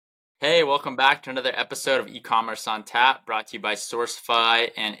Hey, welcome back to another episode of E-commerce on Tap, brought to you by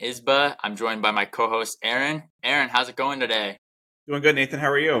Sourcify and Izba. I'm joined by my co-host Aaron. Aaron, how's it going today? Doing good, Nathan. How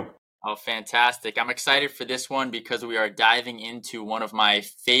are you? Oh, fantastic. I'm excited for this one because we are diving into one of my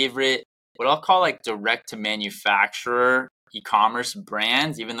favorite, what I'll call like direct to manufacturer e-commerce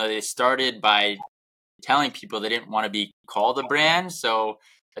brands, even though they started by telling people they didn't want to be called a brand. So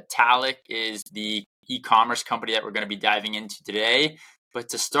Italic is the e-commerce company that we're going to be diving into today. But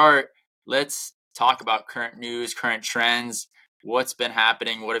to start, let's talk about current news, current trends. What's been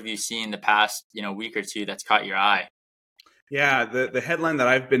happening? What have you seen the past, week or two that's caught your eye? Yeah, the headline that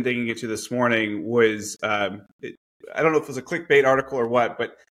I've been digging into this morning was I don't know if it was a clickbait article or what,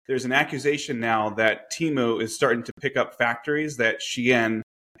 but there's an accusation now that Temu is starting to pick up factories that Shein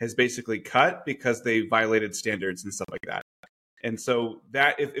has basically cut because they violated standards and stuff like that. And so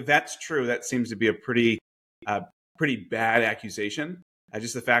that if that's true, that seems to be a pretty bad accusation.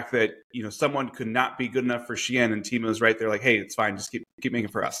 Just the fact that someone could not be good enough for Shein and Temu's right there, like, hey, it's fine, just keep making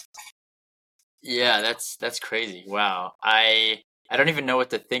for us. Yeah, that's crazy. Wow. I don't even know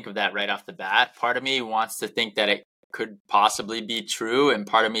what to think of that right off the bat. Part of me wants to think that it could possibly be true, and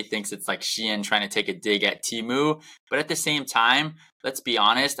part of me thinks it's like Shein trying to take a dig at Temu. But at the same time, let's be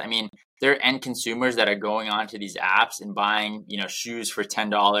honest. I mean, there are end consumers that are going onto these apps and buying, shoes for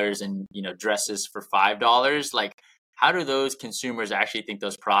 $10 and, dresses for $5. Like, how do those consumers actually think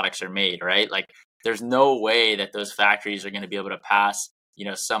those products are made, right? Like, there's no way that those factories are going to be able to pass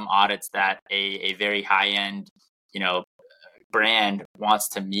some audits that a very high end, you know, brand wants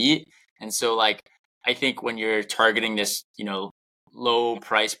to meet. And so like, I think when you're targeting this, low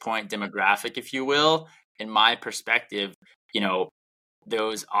price point demographic, if you will, in my perspective, you know,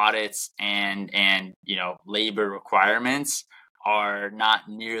 those audits and, labor requirements are not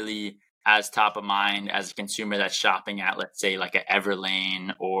nearly as top of mind as a consumer that's shopping at, let's say, like a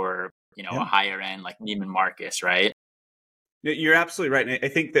Everlane or, Yeah. a higher end like Neiman Marcus, right? You're absolutely right. And I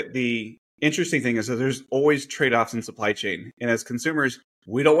think that the interesting thing is that there's always trade-offs in supply chain. And as consumers,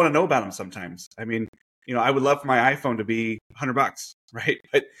 we don't want to know about them sometimes. I mean, I would love for my iPhone to be $100, right?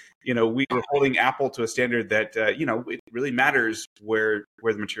 But, we're holding Apple to a standard that, it really matters where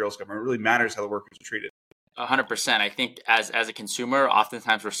the materials come from. It really matters how the workers are treated. 100%. I think as a consumer,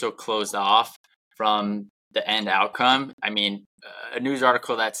 oftentimes we're so closed off from the end outcome. I mean, a news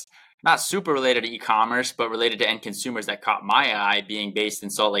article that's not super related to e-commerce, but related to end consumers that caught my eye, being based in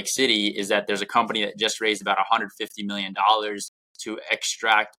Salt Lake City, is that there's a company that just raised about $150 million to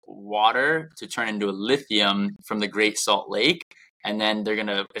extract water to turn into a lithium from the Great Salt Lake. And then they're going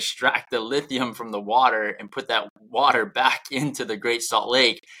to extract the lithium from the water and put that water back into the Great Salt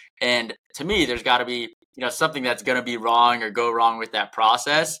Lake. And to me, there's got to be something that's going to be wrong or go wrong with that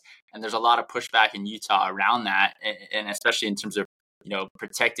process. And there's a lot of pushback in Utah around that, and especially in terms of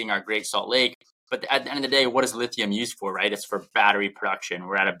protecting our Great Salt Lake. But at the end of the day, what is lithium used for, right? It's for battery production.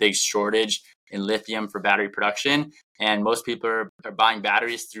 We're at a big shortage in lithium for battery production. And most people are buying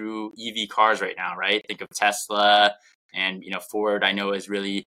batteries through EV cars right now, right? Think of Tesla and, Ford, I know, is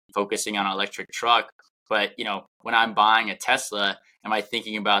really focusing on an electric truck. But, when I'm buying a Tesla, am I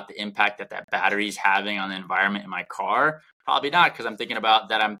thinking about the impact that battery is having on the environment in my car? Probably not, because I'm thinking about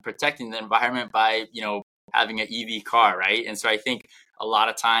that I'm protecting the environment by, having an EV car, right? And so I think a lot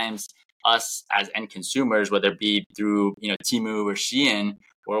of times us as end consumers, whether it be through, Temu or Shein,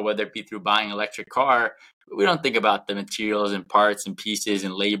 or whether it be through buying an electric car, we don't think about the materials and parts and pieces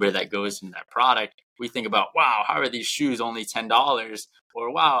and labor that goes into that product. We think about, wow, how are these shoes only $10?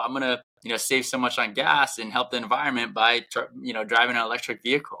 Or wow, I'm going to, save so much on gas and help the environment by, driving an electric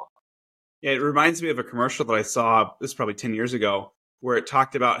vehicle. Yeah, it reminds me of a commercial that I saw, this is probably 10 years ago, where it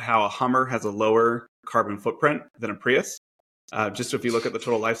talked about how a Hummer has a lower carbon footprint than a Prius. Just if you look at the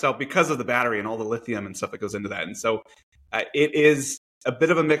total lifestyle, because of the battery and all the lithium and stuff that goes into that. And so it is a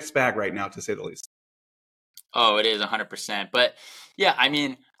bit of a mixed bag right now, to say the least. Oh, it is 100%. But yeah, I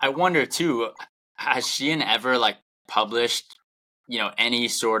mean, I wonder too, has Shein ever like published, any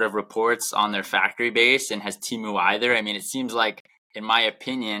sort of reports on their factory base, and has Temu either? I mean, it seems like, in my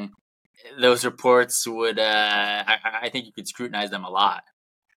opinion, those reports would, I think you could scrutinize them a lot.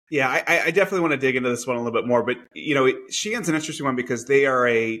 Yeah, I definitely want to dig into this one a little bit more. But, Shein's an interesting one because they are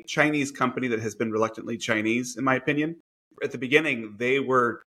a Chinese company that has been reluctantly Chinese, in my opinion. At the beginning, they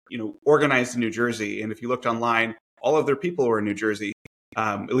were, organized in New Jersey. And if you looked online, all of their people were in New Jersey,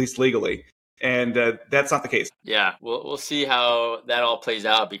 at least legally. And that's not the case. Yeah, we'll see how that all plays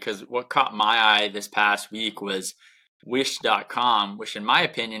out, because what caught my eye this past week was Wish.com, which in my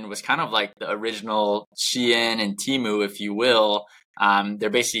opinion was kind of like the original Shein and Temu, if you will. They're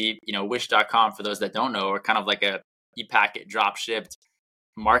basically, Wish.com, for those that don't know, are kind of like a e-packet drop shipped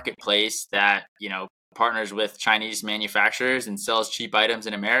marketplace that, partners with Chinese manufacturers and sells cheap items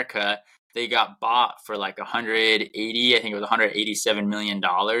in America. They got bought for like 180, I think it was $187 million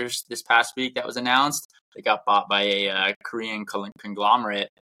this past week that was announced. They got bought by a Korean conglomerate.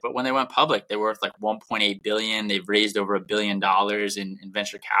 But when they went public, they were worth like 1.8 billion. They've raised over $1 billion in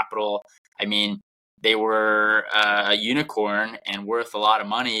venture capital. I mean, they were a unicorn and worth a lot of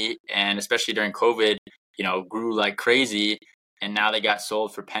money. And especially during COVID, grew like crazy. And now they got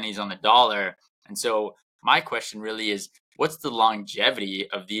sold for pennies on the dollar. And so my question really is, what's the longevity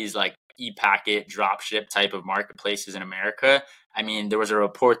of these like e-packet dropship type of marketplaces in America? I mean, there was a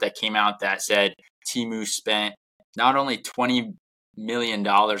report that came out that said Temu spent not only $20 million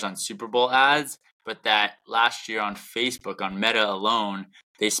on Super Bowl ads, but that last year on Facebook, on Meta alone,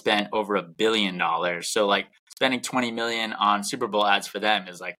 they spent over $1 billion. So like spending 20 million on Super Bowl ads for them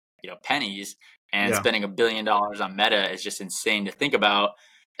is like, pennies, and spending $1 billion on Meta is just insane to think about.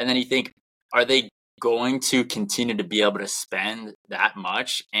 And then you think, are they going to continue to be able to spend that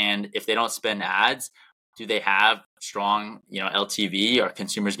much? And if they don't spend ads, do they have strong, LTV? Are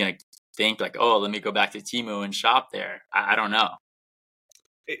consumers going to think like, oh, let me go back to Temu and shop there? I don't know.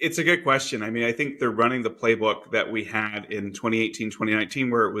 It's a good question. I mean, I think they're running the playbook that we had in 2018,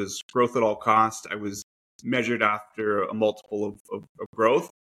 2019, where it was growth at all cost. I was measured after a multiple of growth.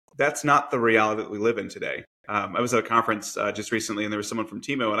 That's not the reality that we live in today. I was at a conference just recently, and there was someone from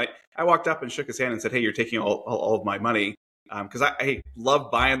Temu, and I walked up and shook his hand and said, "Hey, you're taking all of my money," because I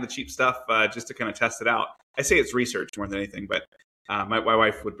love buying the cheap stuff just to kind of test it out. I say it's research more than anything, but my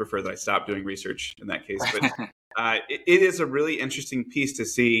wife would prefer that I stop doing research in that case. But it is a really interesting piece to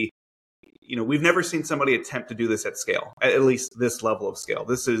see. We've never seen somebody attempt to do this at scale, at least this level of scale.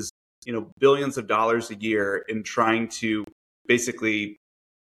 This is, billions of dollars a year in trying to basically,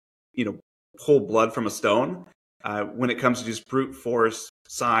 pull blood from a stone when it comes to just brute force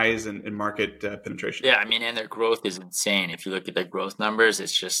size and market penetration. Yeah, I mean, and their growth is insane. If you look at their growth numbers,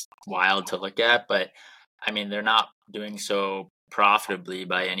 it's just wild to look at. But I mean, they're not doing so profitably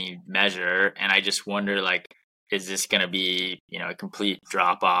by any measure. And I just wonder, like, is this going to be, a complete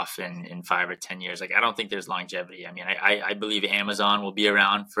drop off in 5 or 10 years? Like, I don't think there's longevity. I mean, I believe Amazon will be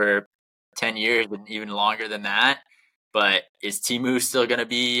around for 10 years and even longer than that. But is Temu still going to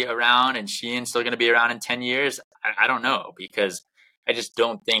be around and Shein still going to be around in 10 years? I don't know, because I just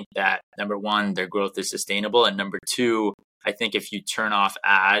don't think that, number one, their growth is sustainable. And number two, I think if you turn off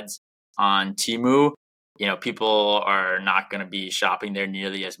ads on Temu, people are not going to be shopping there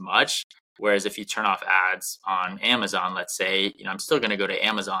nearly as much. Whereas if you turn off ads on Amazon, let's say, I'm still going to go to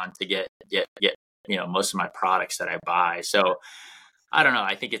Amazon to get most of my products that I buy. So I don't know.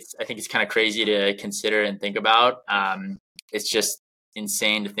 I think it's kind of crazy to consider and think about. It's just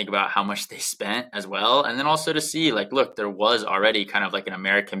insane to think about how much they spent as well. And then also to see, like, look, there was already kind of like an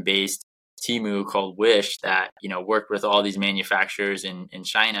American-based Temu called Wish that, worked with all these manufacturers in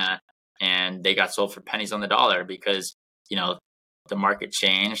China, and they got sold for pennies on the dollar because, the market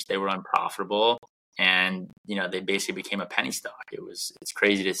changed. They were unprofitable, and, they basically became a penny stock. It's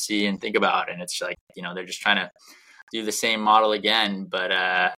crazy to see and think about. And it's like, they're just trying to do the same model again,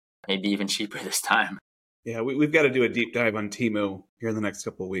 but maybe even cheaper this time. Yeah, we've got to do a deep dive on Temu here in the next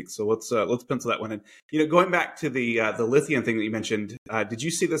couple of weeks. So let's pencil that one in. Going back to the lithium thing that you mentioned, did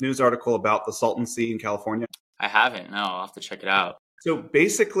you see this news article about the Salton Sea in California? I haven't. No, I'll have to check it out. So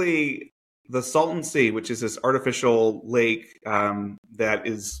basically, the Salton Sea, which is this artificial lake that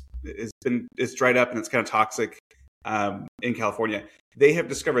is dried up and it's kind of toxic in California. They have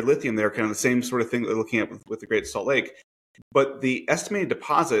discovered lithium there, kind of the same sort of thing that they're looking at with the Great Salt Lake. But the estimated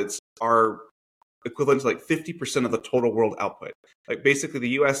deposits are equivalent to like 50% of the total world output. Like basically the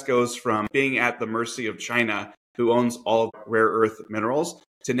US goes from being at the mercy of China, who owns all of rare earth minerals,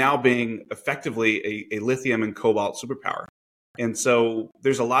 to now being effectively a lithium and cobalt superpower. And so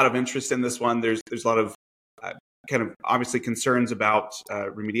there's a lot of interest in this one. There's a lot of kind of obviously concerns about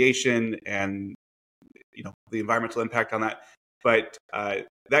remediation and the environmental impact on that. But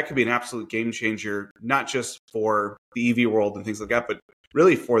that could be an absolute game changer, not just for the EV world and things like that, but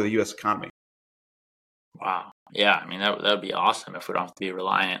really for the U.S. economy. Wow. Yeah. I mean, that would be awesome if we don't have to be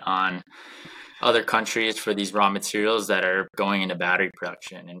reliant on other countries for these raw materials that are going into battery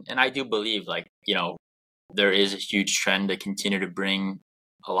production. And I do believe, like, there is a huge trend to continue to bring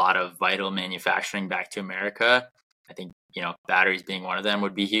a lot of vital manufacturing back to America. I think, batteries being one of them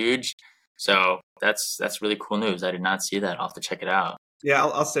would be huge. So that's really cool news. I did not see that. I'll have to check it out. Yeah,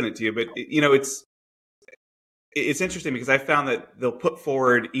 I'll send it to you. But, it's interesting because I found that they'll put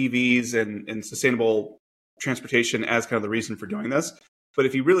forward EVs and sustainable transportation as kind of the reason for doing this. But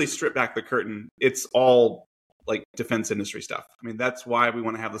if you really strip back the curtain, it's all like defense industry stuff. I mean, that's why we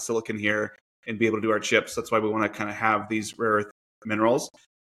want to have the silicon here and be able to do our chips. That's why we want to kind of have these rare earth minerals.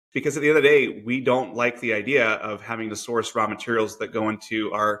 Because at the end of the day, we don't like the idea of having to source raw materials that go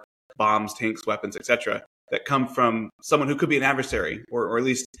into our bombs, tanks, weapons, etc., that come from someone who could be an adversary, or at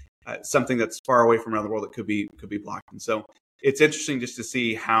least something that's far away from around the world that could be blocked. And so it's interesting just to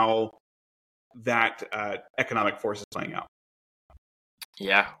see how that economic force is playing out.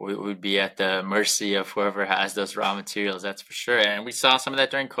 Yeah, we would be at the mercy of whoever has those raw materials, that's for sure. And we saw some of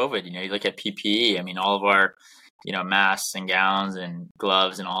that during COVID. You look at PPE. I mean, all of our, masks and gowns and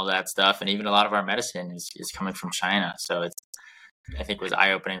gloves and all that stuff, and even a lot of our medicine is coming from China. So I think it was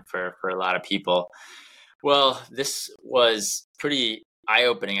eye-opening for a lot of people. Well, this was pretty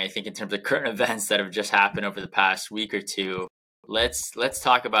eye-opening, I think, in terms of current events that have just happened over the past week or two. Let's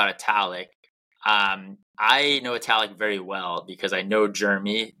talk about Italic. I know Italic very well because I know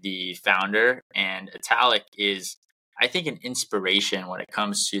Jeremy, the founder, and Italic is, I think, an inspiration when it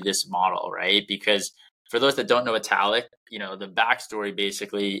comes to this model, right? Because for those that don't know Italic, the backstory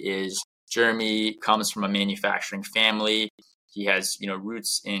basically is Jeremy comes from a manufacturing family. He has,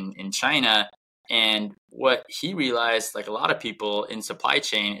 roots in China. And what he realized, like a lot of people in supply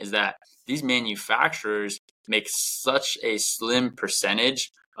chain, is that these manufacturers make such a slim percentage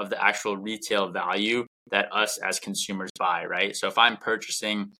of the actual retail value that us as consumers buy, right? So if I'm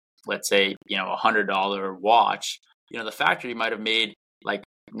purchasing, let's say, $100 watch, the factory might have made like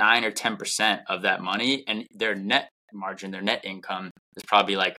 9 or 10% of that money, and their net margin, their net income is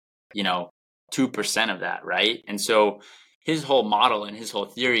probably like, 2% of that, right? And so his whole model and his whole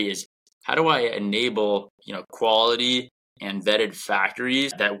theory is, how do I enable, quality and vetted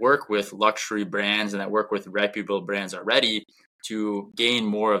factories that work with luxury brands and that work with reputable brands already to gain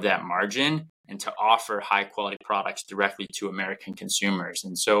more of that margin and to offer high quality products directly to American consumers?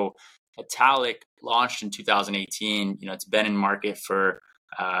 And so Italic launched in 2018. It's been in market for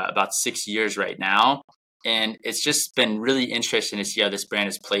about 6 years right now. And it's just been really interesting to see how this brand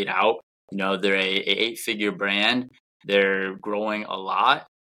has played out. They're a 8-figure brand. They're growing a lot.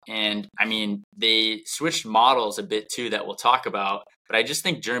 And I mean, they switched models a bit too that we'll talk about. But I just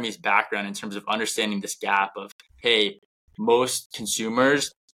think Jeremy's background in terms of understanding this gap of, hey, most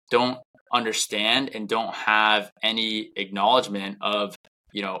consumers don't understand and don't have any acknowledgement of,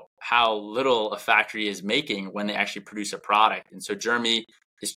 how little a factory is making when they actually produce a product. And so Jeremy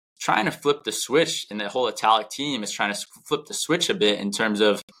is trying to flip the switch, and the whole Italic team is trying to flip the switch a bit in terms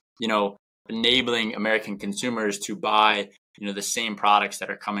of, enabling American consumers to buy, the same products that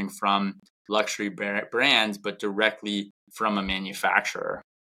are coming from luxury brands, but directly from a manufacturer.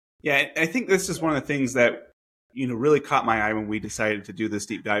 Yeah, I think this is one of the things that, really caught my eye when we decided to do this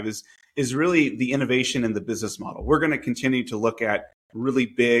deep dive is really the innovation in the business model. We're going to continue to look at really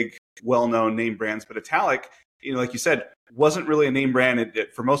big, well-known name brands, but Italic, like you said, wasn't really a name brand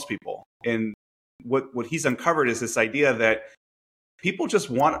for most people. And what he's uncovered is this idea that people just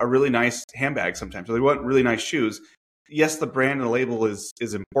want a really nice handbag sometimes, or they want really nice shoes. Yes, the brand and the label is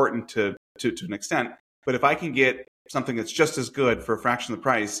important to an extent, but if I can get something that's just as good for a fraction of the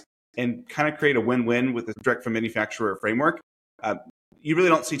price and kind of create a win-win with the direct from manufacturer framework, you really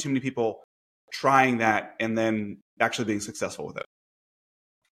don't see too many people trying that and then actually being successful with it.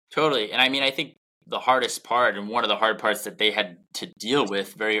 Totally. And I mean, I think the hardest part, and one of the hard parts that they had to deal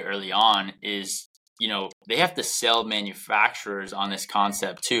with very early on, is, they have to sell manufacturers on this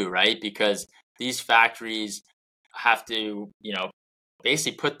concept too, right? Because these factories have to,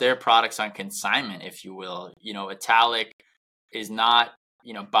 basically put their products on consignment, if you will. Italic is not,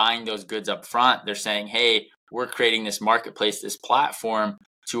 buying those goods up front. They're saying, hey, we're creating this marketplace, this platform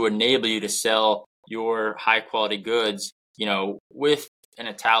to enable you to sell your high quality goods, with an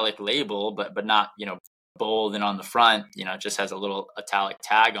Italic label, but not, bold and on the front, it just has a little Italic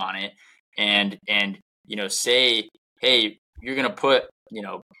tag on it. And say, hey, you're going to put,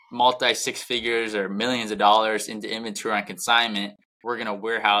 multi 6 figures or millions of dollars into inventory on consignment. We're going to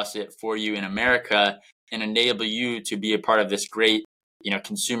warehouse it for you in America and enable you to be a part of this great,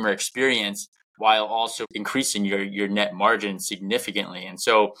 consumer experience, while also increasing your net margin significantly. And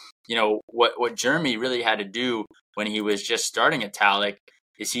so, what Jeremy really had to do when he was just starting Italic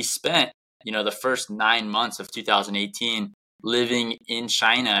is he spent, the first 9 months of 2018 living in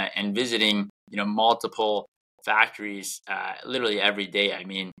China and visiting, multiple factories literally every day. I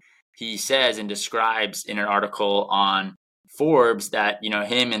mean, he says and describes in an article on Forbes that,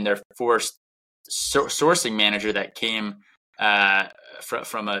 him and their first sourcing manager that came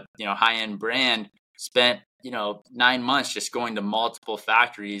from a high-end brand spent 9 months just going to multiple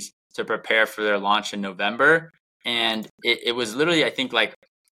factories to prepare for their launch in November. And it was literally, I think, like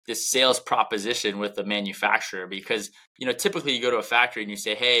this sales proposition with the manufacturer, because, typically you go to a factory and you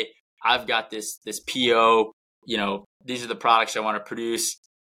say, hey, I've got this PO, these are the products I want to produce.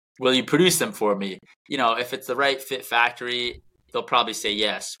 Will you produce them for me? If it's the right fit factory, they'll probably say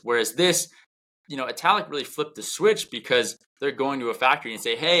yes. Whereas this, Italic really flipped the switch, because they're going to a factory and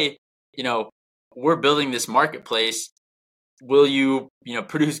say, hey, we're building this marketplace. Will you,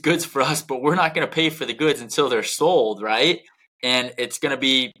 produce goods for us, but we're not going to pay for the goods until they're sold, right? And it's going to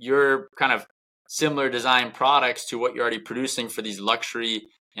be your kind of similar design products to what you're already producing for these luxury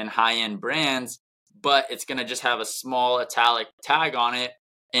and high-end brands, but it's going to just have a small Italic tag on it.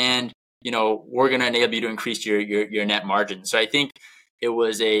 And, we're going to enable you to increase your net margin. So I think it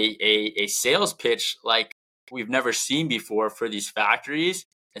was a sales pitch like we've never seen before for these factories.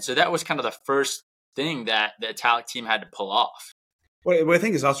 And so that was kind of the first thing that the Italic team had to pull off. What I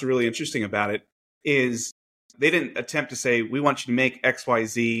think is also really interesting about it is they didn't attempt to say, we want you to make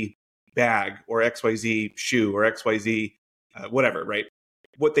XYZ bag or XYZ shoe or XYZ whatever, right?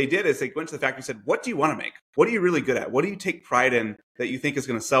 What they did is they went to the factory and said, what do you want to make? What are you really good at? What do you take pride in that you think is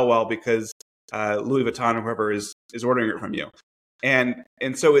going to sell well because Louis Vuitton or whoever is ordering it from you? And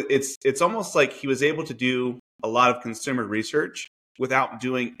so it's almost like he was able to do a lot of consumer research without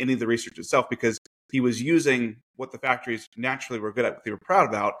doing any of the research itself, because he was using what the factories naturally were good at, what they were proud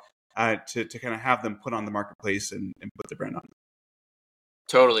about, to kind of have them put on the marketplace and put the brand on.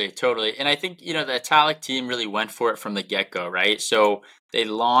 Totally. And I think, the Italic team really went for it from the get-go, right? So they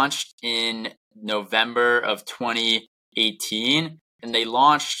launched in November of 2018, and they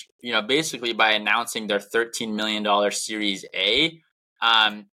launched, basically by announcing their $13 million Series A.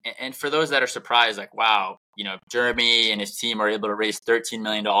 And for those that are surprised, like, wow, Jeremy and his team are able to raise $13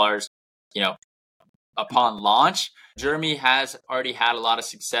 million, upon launch. Jeremy has already had a lot of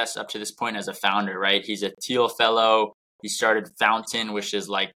success up to this point as a founder, right? He's a Teal Fellow. He started Fountain, which is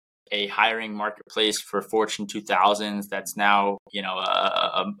like a hiring marketplace for Fortune 2000s. That's now,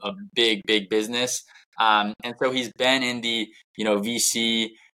 a big business. And so he's been in the, VC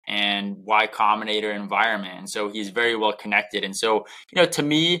and Y Combinator environment. And so he's very well connected. And so, to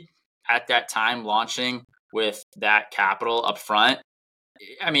me, at that time, launching with that capital up front,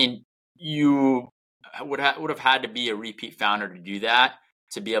 I mean, you would have had to be a repeat founder to do that,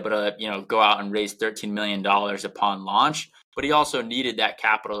 to be able to, go out and raise $13 million upon launch. But he also needed that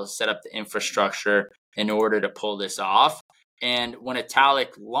capital to set up the infrastructure in order to pull this off. And when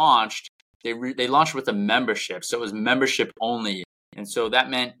Italic launched, they launched with a membership. So it was membership only. And so that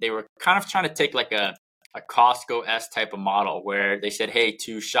meant they were kind of trying to take like a Costco-esque type of model, where they said, hey,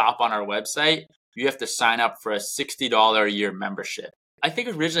 to shop on our website, you have to sign up for a $60 a year membership. I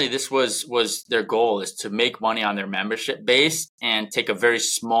think originally this was their goal, is to make money on their membership base and take a very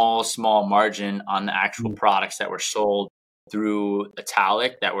small margin on the actual products that were sold through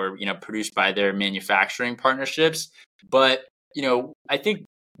Italic, that were, produced by their manufacturing partnerships. But, I think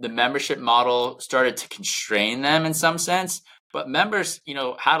the membership model started to constrain them in some sense. But members,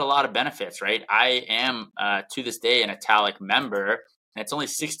 had a lot of benefits, right? I am, to this day, an Italic member, and it's only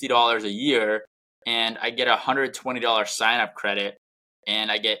 $60 a year, and I get a $120 sign-up credit,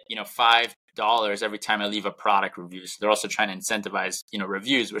 and I get, $5 every time I leave a product review. So they're also trying to incentivize,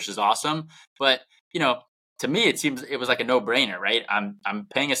 reviews, which is awesome. But, to me, it was like a no-brainer, right? I'm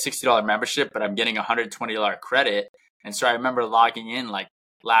paying a $60 membership, but I'm getting a $120 credit. And so I remember logging in like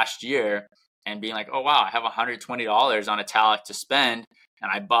last year and being like, oh, wow, I have $120 on Italic to spend.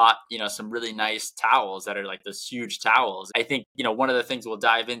 And I bought, some really nice towels that are like those huge towels. I think, one of the things we'll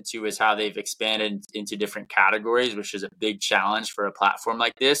dive into is how they've expanded into different categories, which is a big challenge for a platform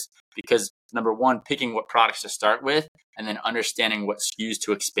like this, because number one, picking what products to start with and then understanding what SKUs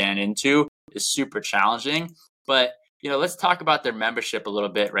to expand into is super challenging. But, let's talk about their membership a little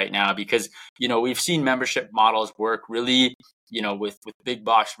bit right now, because, we've seen membership models work really, with big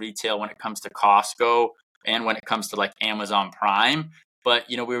box retail when it comes to Costco and when it comes to like Amazon Prime. But,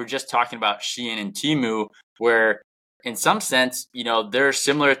 we were just talking about Shein and Temu, where in some sense, they're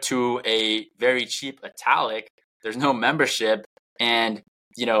similar to a very cheap Italic. There's no membership, and,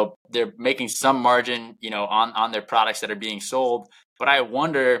 they're making some margin, on their products that are being sold. But I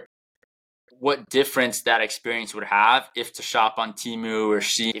wonder what difference that experience would have if to shop on Temu or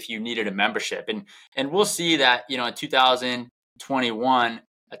Shein if you needed a membership. And we'll see that, in 2021,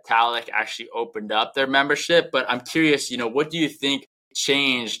 Italic actually opened up their membership. But I'm curious, what do you think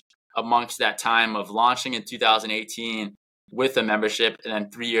changed amongst that time of launching in 2018 with a membership, and then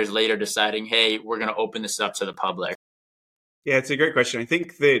 3 years later deciding, hey, we're going to open this up to the public? Yeah, it's a great question. I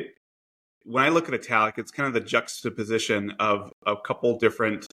think that when I look at Italic, it's kind of the juxtaposition of a couple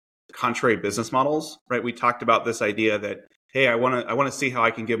different contrary business models, right? We talked about this idea that hey, I want to see how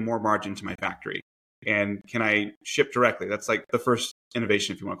I can give more margin to my factory, and can I ship directly? That's like the first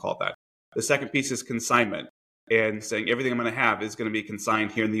innovation, if you want to call it that. The second piece is consignment, and saying everything I'm going to have is going to be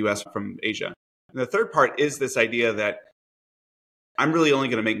consigned here in the U.S. from Asia. And the third part is this idea that I'm really only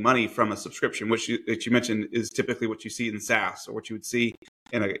going to make money from a subscription, which you mentioned is typically what you see in SaaS or what you would see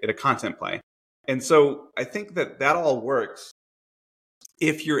in a content play. And so I think that all works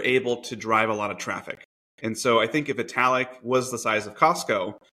if you're able to drive a lot of traffic. And so I think if Italic was the size of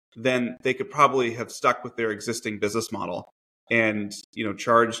Costco, then they could probably have stuck with their existing business model and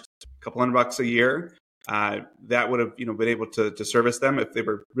charged a couple $100 a year. That would have been able to service them. If they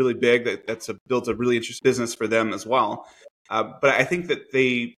were really big, that's builds a really interesting business for them as well. But I think that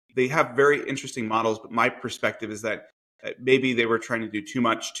they have very interesting models. But my perspective is that maybe they were trying to do too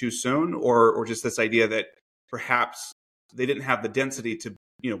much too soon, or just this idea that perhaps they didn't have the density to,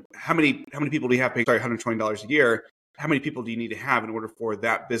 how many people do you have paying $120 a year? How many people do you need to have in order for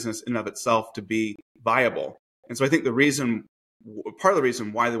that business in and of itself to be viable? And so I think part of the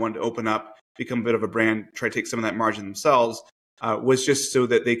reason why they wanted to open up, become a bit of a brand, try to take some of that margin themselves, was just so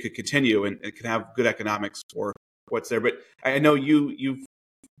that they could continue and it could have good economics for what's there. But I know you've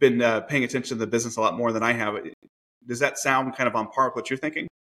been paying attention to the business a lot more than I have. Does that sound kind of on par with what you're thinking?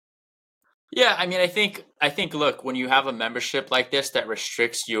 Yeah, I mean, I think, look, when you have a membership like this that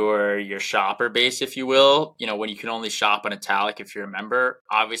restricts your shopper base, if you will, when you can only shop on Italic if you're a member,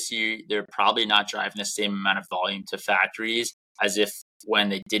 obviously they're probably not driving the same amount of volume to factories as if when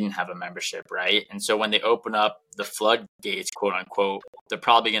they didn't have a membership, right? And so when they open up the floodgates, quote unquote, they're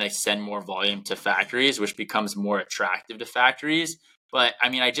probably going to send more volume to factories, which becomes more attractive to factories. But I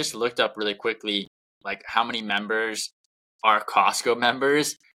mean, I just looked up really quickly, like how many members are Costco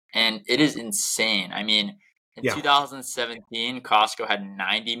members. And it is insane. I mean, in 2017, Costco had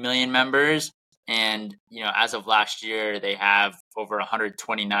 90 million members. And, as of last year, they have over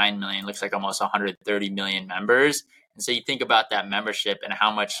 129 million, looks like almost 130 million members. And so you think about that membership and how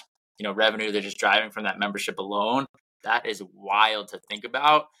much, revenue they're just driving from that membership alone. That is wild to think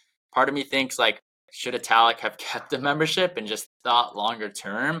about. Part of me thinks like, should Italic have kept the membership and just thought longer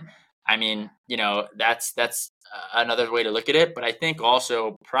term? I mean, that's another way to look at it. But I think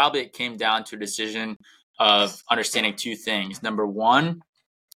also probably it came down to a decision of understanding two things. Number one,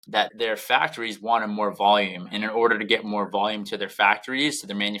 that their factories wanted more volume. And in order to get more volume to their factories, to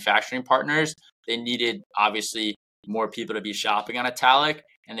their manufacturing partners, they needed obviously more people to be shopping on Italic.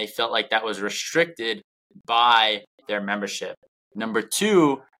 And they felt like that was restricted by their membership. Number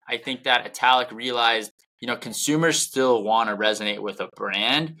two, I think that Italic realized, consumers still want to resonate with a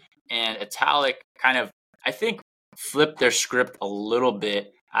brand. And Italic kind of, I think, flipped their script a little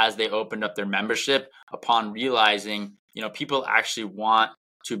bit as they opened up their membership upon realizing, people actually want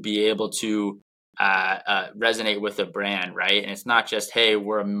to be able to resonate with a brand, right? And it's not just, hey,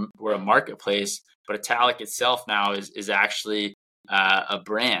 we're a marketplace, but Italic itself now is actually a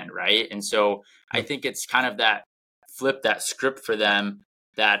brand, right? And so I think it's kind of that flip that script for them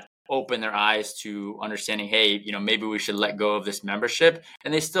that open their eyes to understanding, hey, maybe we should let go of this membership.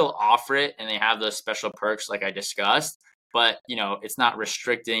 And they still offer it and they have those special perks like I discussed, but it's not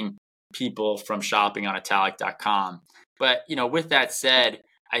restricting people from shopping on italic.com. But with that said,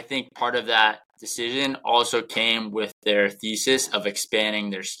 I think part of that decision also came with their thesis of expanding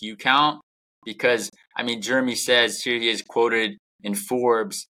their SKU count, because I mean, Jeremy says here, he is quoted in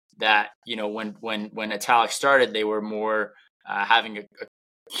Forbes that when Italic started, they were more having a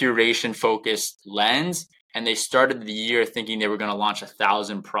curation focused lens, and they started the year thinking they were going to launch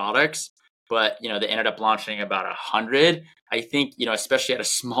 1,000 products, but they ended up launching about 100. I think especially at a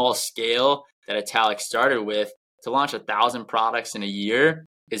small scale that Italic started with, to launch 1,000 products in a year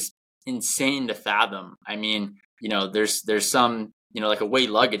is insane to fathom. I mean, there's some like a Weight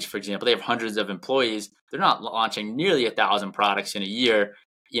Luggage, for example, they have hundreds of employees. They're not launching nearly 1,000 products in a year,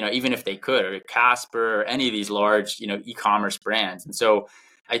 even if they could, or Casper, or any of these large e-commerce brands. And so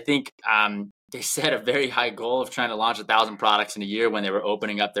I think they set a very high goal of trying to launch 1,000 products in a year when they were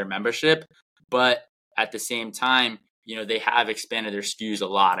opening up their membership. But at the same time, they have expanded their SKUs a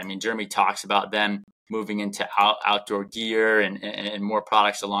lot. I mean, Jeremy talks about them moving into outdoor gear and more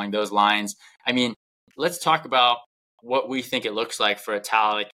products along those lines. I mean, let's talk about what we think it looks like for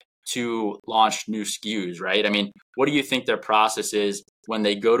Italic to launch new SKUs, right? I mean, what do you think their process is when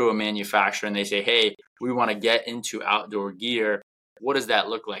they go to a manufacturer and they say, hey, we want to get into outdoor gear? What does that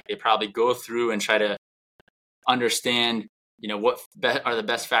look like? They probably go through and try to understand, what are the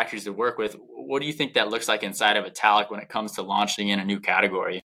best factories to work with. What do you think that looks like inside of Italic when it comes to launching in a new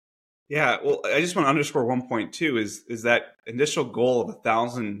category? Yeah, well, I just want to underscore one point too, is that initial goal of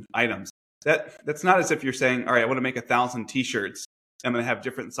 1,000 items. That's not as if you're saying, all right, I want to make 1,000 t-shirts. I'm going to have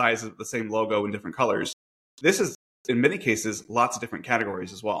different sizes of the same logo in different colors. This is, in many cases, lots of different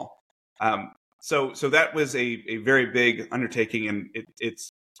categories as well. So that was a very big undertaking, and it's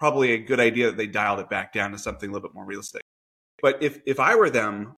probably a good idea that they dialed it back down to something a little bit more realistic. But if I were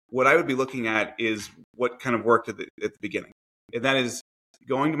them, what I would be looking at is what kind of worked at the beginning. And that is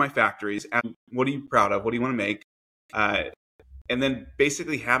going to my factories, and what are you proud of? What do you want to make? And then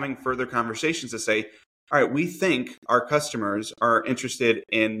basically having further conversations to say, all right, we think our customers are interested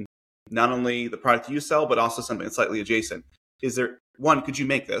in not only the product you sell, but also something that's slightly adjacent. Is there, one, could you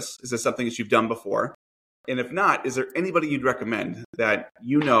make this? Is this something that you've done before? And if not, is there anybody you'd recommend that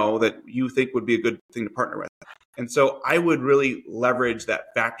that you think would be a good thing to partner with? And so I would really leverage that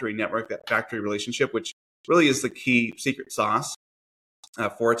factory network, that factory relationship, which really is the key secret sauce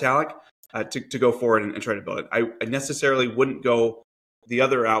for Italic, to go forward and try to build it. I necessarily wouldn't go the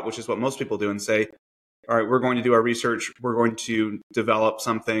other route, which is what most people do, and say, all right, we're going to do our research. We're going to develop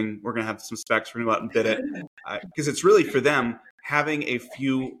something. We're going to have some specs. We're going to go out and bid it. Because it's really for them having a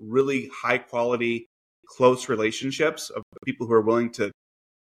few really high quality, close relationships of people who are willing to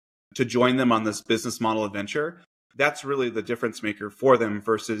join them on this business model adventure. That's really the difference maker for them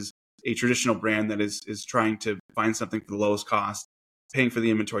versus a traditional brand that is trying to find something for the lowest cost, paying for the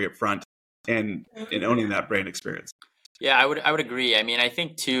inventory up front, and owning that brand experience. Yeah, I would agree. I mean, I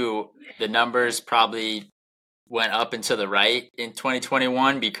think too, the numbers probably went up and to the right in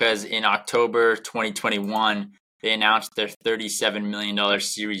 2021 because in October 2021, they announced their $37 million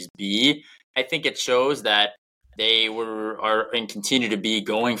Series B. I think it shows that they are and continue to be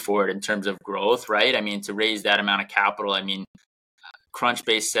going for it in terms of growth, right? I mean, to raise that amount of capital, I mean,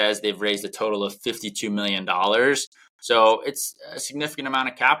 Crunchbase says they've raised a total of $52 million. So it's a significant amount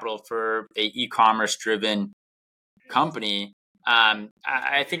of capital for a e-commerce driven company.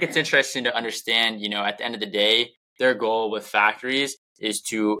 I think it's interesting to understand, at the end of the day, their goal with factories is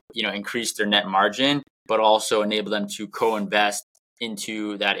to, increase their net margin, but also enable them to co-invest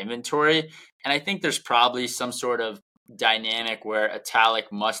into that inventory. And I think there's probably some sort of dynamic where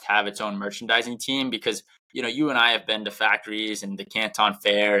Italic must have its own merchandising team because, you and I have been to factories and the Canton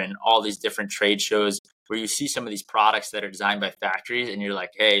Fair and all these different trade shows where you see some of these products that are designed by factories and you're like,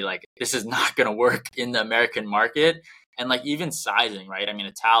 hey, like this is not going to work in the American market. And like even sizing, right? I mean,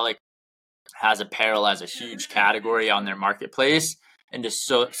 Italic has apparel as a huge category on their marketplace. And just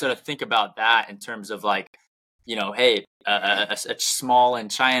sort of think about that in terms of like, hey, a small in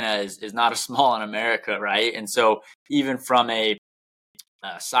China is not a small in America, right? And so even from a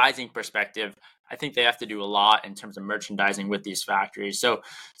sizing perspective, I think they have to do a lot in terms of merchandising with these factories. So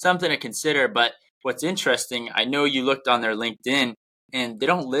something to consider. But what's interesting, I know you looked on their LinkedIn and they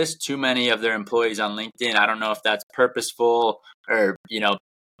don't list too many of their employees on LinkedIn. I don't know if that's purposeful or,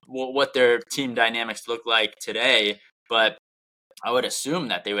 what their team dynamics look like today, but I would assume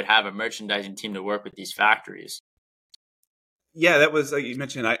that they would have a merchandising team to work with these factories. Yeah, that was, like you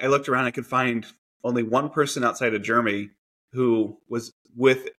mentioned, I looked around, I could find only one person outside of Germany who was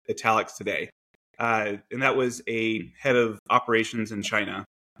with Italics today. And that was a head of operations in China,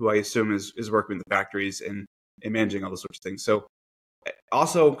 who I assume is working with the factories and managing all those sorts of things. So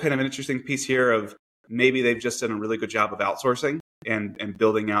also kind of an interesting piece here of maybe they've just done a really good job of outsourcing and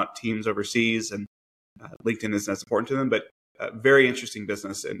building out teams overseas, and LinkedIn isn't as important to them, but very interesting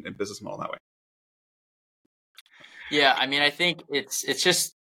business and business model that way. Yeah, I mean, I think it's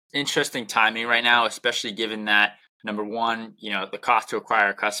just interesting timing right now, especially given that, number one, the cost to acquire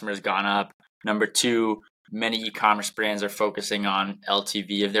a customer has gone up. Number two, many e-commerce brands are focusing on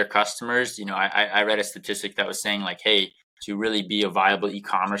LTV of their customers. I read a statistic that was saying like, hey, to really be a viable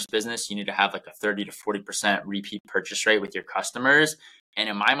e-commerce business, you need to have like a 30 to 40% repeat purchase rate with your customers. And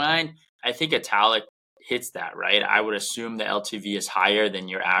in my mind, I think Italic hits that, right? I would assume the LTV is higher than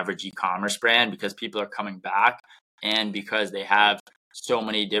your average e-commerce brand because people are coming back and because they have so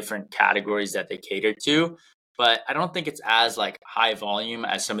many different categories that they cater to. But I don't think it's as like high volume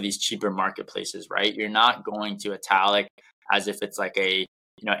as some of these cheaper marketplaces, right? You're not going to Italic as if it's like a,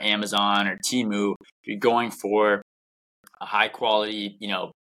 Amazon or Temu. You're going for a high quality,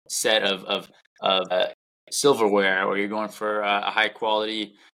 set of silverware, or you're going for a high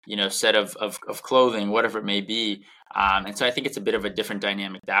quality, set of clothing, whatever it may be. And so I think it's a bit of a different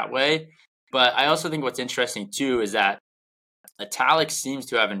dynamic that way. But I also think what's interesting too is that Italic seems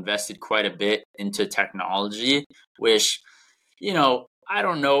to have invested quite a bit into technology, which, I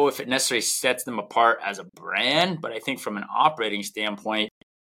don't know if it necessarily sets them apart as a brand, but I think from an operating standpoint,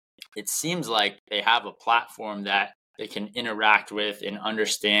 it seems like they have a platform that they can interact with and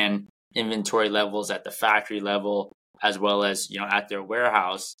understand inventory levels at the factory level, as well as, at their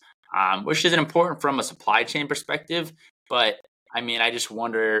warehouse. which is important from a supply chain perspective. But I mean, I just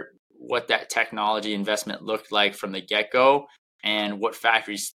wonder what that technology investment looked like from the get-go and what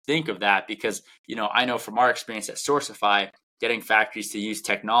factories think of that. Because, I know from our experience at Sourcify, getting factories to use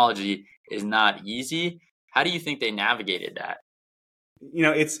technology is not easy. How do you think they navigated that?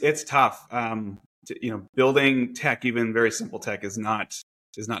 It's tough. Building tech, even very simple tech, is not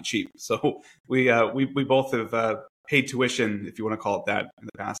cheap. So we both have paid tuition, if you want to call it that, in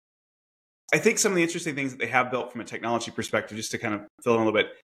the past. I think some of the interesting things that they have built from a technology perspective, just to kind of fill in a little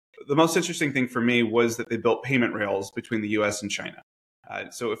bit, the most interesting thing for me was that they built payment rails between the US and China.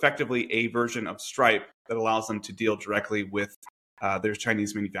 So effectively a version of Stripe that allows them to deal directly with their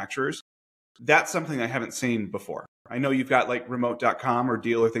Chinese manufacturers. That's something I haven't seen before. I know you've got like remote.com or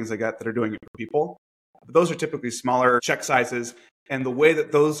Deal or things like that are doing it for people. But those are typically smaller check sizes. And the way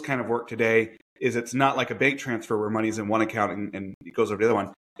that those kind of work today is it's not like a bank transfer where money's in one account and it goes over to the other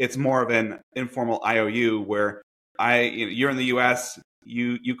one. It's more of an informal IOU where you're in the US,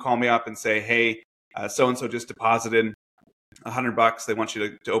 you call me up and say, hey, so-and-so just deposited $100. They want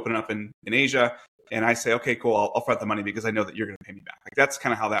you to open it up in Asia. And I say, okay, cool, I'll front the money because I know that you're going to pay me back. Like that's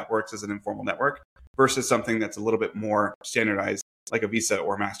kind of how that works as an informal network versus something that's a little bit more standardized like a Visa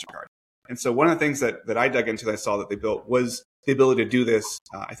or MasterCard. And so one of the things that I dug into that I saw that they built was the ability to do this,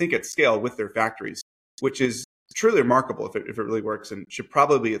 I think at scale with their factories, which is truly remarkable if it really works and should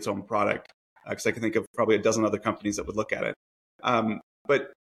probably be its own product because I can think of probably a dozen other companies that would look at it.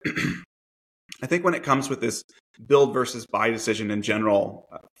 But I think when it comes with this build versus buy decision in general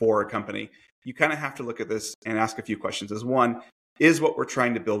for a company, you kind of have to look at this and ask a few questions. As one, is what we're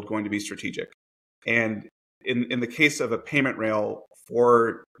trying to build going to be strategic? And in the case of a payment rail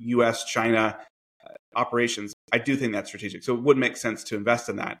for US, China operations, I do think that's strategic. So it would make sense to invest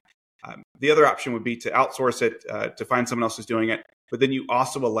in that. The other option would be to outsource it, to find someone else who's doing it. But then you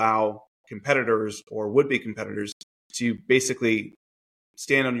also allow competitors or would-be competitors to basically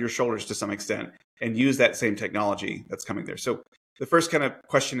stand on your shoulders to some extent and use that same technology that's coming there. So the first kind of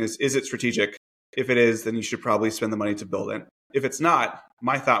question is it strategic? If it is, then you should probably spend the money to build it. If it's not,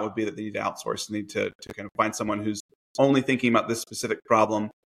 my thought would be that they need to outsource, they need to kind of find someone who's only thinking about this specific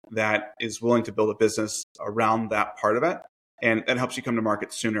problem that is willing to build a business around that part of it. And that helps you come to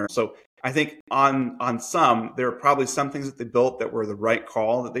market sooner. So I think on some, there are probably some things that they built that were the right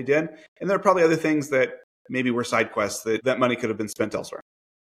call that they did. And there are probably other things that maybe were side quests that money could have been spent elsewhere.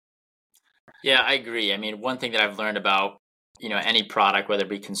 Yeah, I agree. I mean, one thing that I've learned about, any product, whether it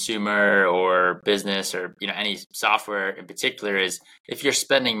be consumer or business or, any software in particular is if you're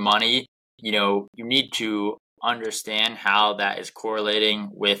spending money, you need to understand how that is correlating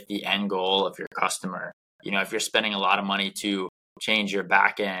with the end goal of your customer. If you're spending a lot of money to change your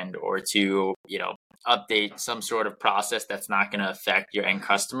back end or to, update some sort of process that's not going to affect your end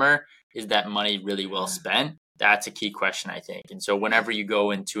customer, is that money really well spent? That's a key question, I think. And so whenever you go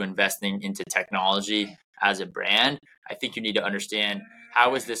into investing into technology as a brand, I think you need to understand,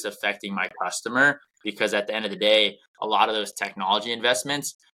 how is this affecting my customer? Because at the end of the day, a lot of those technology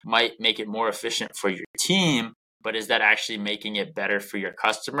investments might make it more efficient for your team, but is that actually making it better for your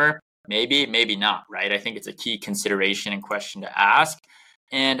customer? Maybe, maybe not, right? I think it's a key consideration and question to ask.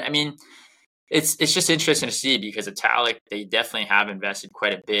 And I mean, it's just interesting to see because Italic, they definitely have invested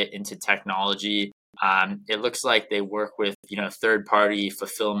quite a bit into technology. It looks like they work with, third-party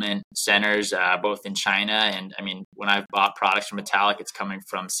fulfillment centers, both in China. And I mean, when I've bought products from Italic, it's coming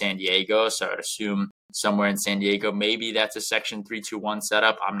from San Diego. So I would assume somewhere in San Diego, maybe that's a Section 321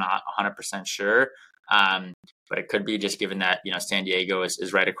 setup. I'm not 100% sure. But it could be just given that, San Diego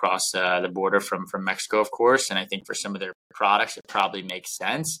is right across the border from Mexico, of course. And I think for some of their products, it probably makes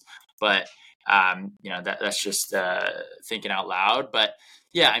sense. But, that's just thinking out loud. But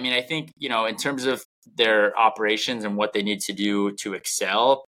yeah, I mean, I think, in terms of their operations and what they need to do to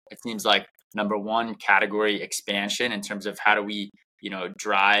excel, it seems like number one, category expansion in terms of how do we,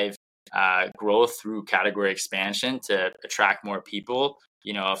 drive growth through category expansion to attract more people.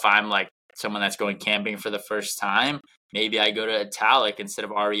 If I'm like someone that's going camping for the first time, maybe I go to Italic instead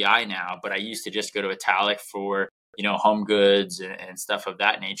of REI now, but I used to just go to Italic for, home goods and stuff of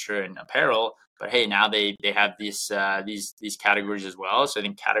that nature and apparel. But hey, now they have these categories as well. So I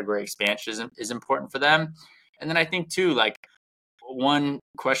think category expansion is important for them. And then I think too, like one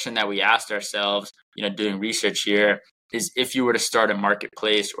question that we asked ourselves, doing research here is if you were to start a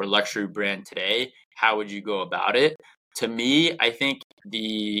marketplace or luxury brand today, how would you go about it? To me, I think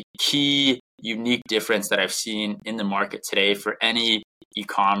the key unique difference that I've seen in the market today for any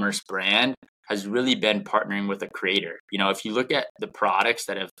e-commerce brand has really been partnering with a creator. If you look at the products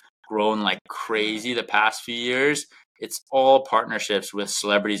that have grown like crazy the past few years, it's all partnerships with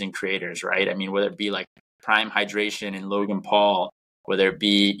celebrities and creators, right? I mean, whether it be like Prime Hydration and Logan Paul, whether it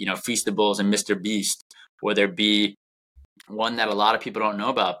be, Feastables and Mr. Beast, whether it be one that a lot of people don't know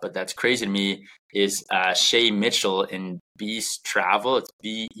about, but that's crazy to me is Shay Mitchell in Beast Travel. It's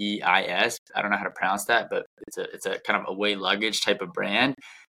Beis. I don't know how to pronounce that, but it's a kind of away luggage type of brand.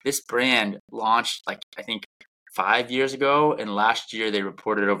 This brand launched like I think 5 years ago, and last year they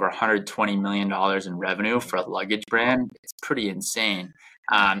reported over $120 million in revenue for a luggage brand. It's pretty insane,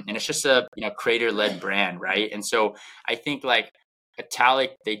 and it's just a creator led brand, right? And so I think like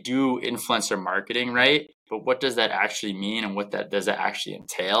Italic, they do influencer marketing, right? But what does that actually mean, and what that does that actually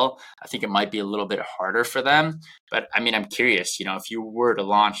entail? I think it might be a little bit harder for them. But I mean, I'm curious, if you were to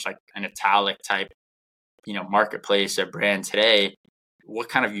launch like an Italic type, marketplace or brand today, what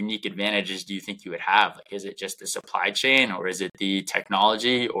kind of unique advantages do you think you would have? Like, is it just the supply chain, or is it the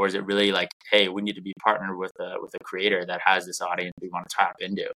technology, or is it really like, hey, we need to be partnered with a creator that has this audience we want to tap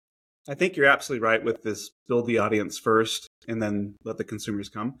into? I think you're absolutely right with this build the audience first and then let the consumers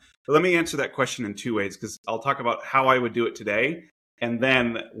come. But let me answer that question in two ways, because I'll talk about how I would do it today and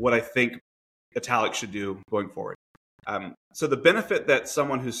then what I think Italic should do going forward. So the benefit that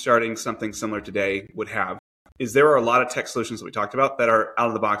someone who's starting something similar today would have is there are a lot of tech solutions that we talked about that are out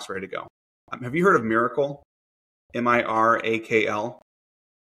of the box ready to go. Have you heard of Miracle? Mirakl?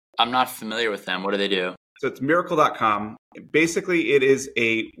 I'm not familiar with them. What do they do? So it's miracle.com. Basically, it is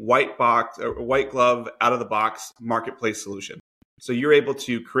a white glove, out of the box marketplace solution. So you're able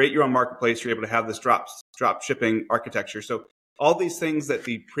to create your own marketplace. You're able to have this drop shipping architecture. So all these things that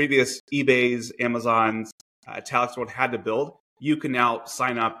the previous eBays, Amazons, Italics World had to build, you can now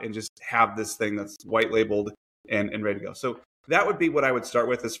sign up and just have this thing that's white labeled and ready to go. So that would be what I would start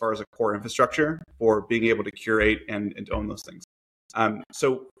with as far as a core infrastructure for being able to curate and own those things.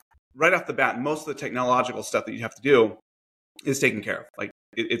 So right off the bat, most of the technological stuff that you have to do is taken care of. Like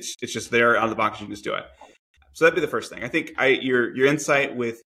it's just there out of the box. You can just do it. So that'd be the first thing. I think your insight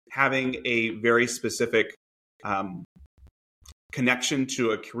with having a very specific connection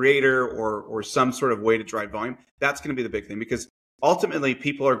to a creator or some sort of way to drive volume, that's going to be the big thing, because ultimately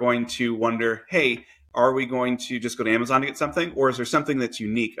people are going to wonder, hey, are we going to just go to Amazon to get something, or is there something that's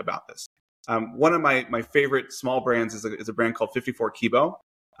unique about this? One of my favorite small brands is a brand called 54 Kibo.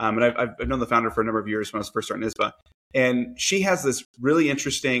 And I've known the founder for a number of years when I was first starting Izba. And she has this really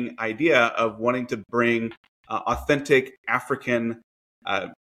interesting idea of wanting to bring authentic African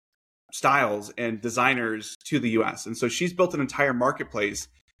styles and designers to the US. And so she's built an entire marketplace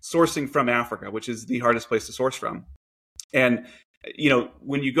sourcing from Africa, which is the hardest place to source from. And,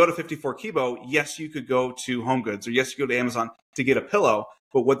 when you go to 54 Kibo, yes, you could go to Home Goods, or yes, you go to Amazon to get a pillow.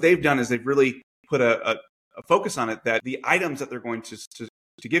 But what they've done is they've really put a focus on it, that the items that they're going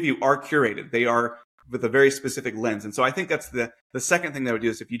to give you are curated. They are with a very specific lens. And so I think that's the second thing that I would do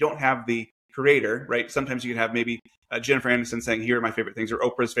is, if you don't have the creator, right? Sometimes you can have maybe Jennifer Anderson saying, here are my favorite things, or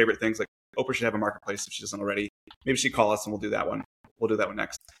Oprah's favorite things. Like Oprah should have a marketplace if she doesn't already. Maybe she'd call us and we'll do that one. We'll do that one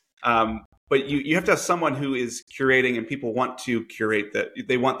next. But you have to have someone who is curating, and people want to curate that.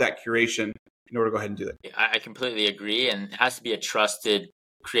 They want that curation in order to go ahead and do that. I completely agree. And it has to be a trusted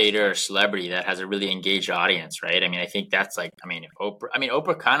creator or celebrity that has a really engaged audience, right? I mean, I think that's like,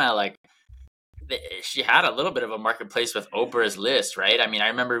 Oprah kind of like, she had a little bit of a marketplace with Oprah's list, right? I mean, I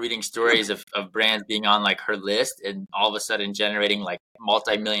remember reading stories of brands being on like her list and all of a sudden generating like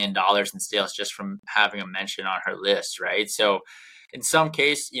multi-million dollars in sales just from having a mention on her list, right? So in some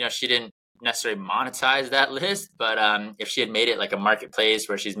case, she didn't necessarily monetize that list, but if she had made it like a marketplace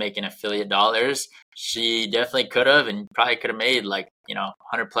where she's making affiliate dollars, she definitely could have, and probably could have made like,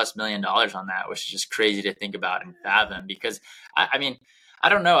 $100+ million on that, which is just crazy to think about and fathom. Because I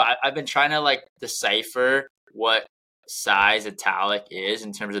don't know. I've been trying to like decipher what size Italic is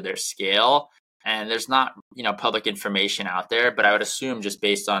in terms of their scale. And there's not, public information out there, but I would assume just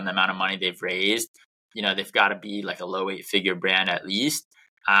based on the amount of money they've raised, they've got to be like a low 8-figure brand at least.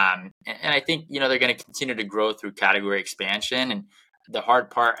 And I think, they're going to continue to grow through category expansion. And the hard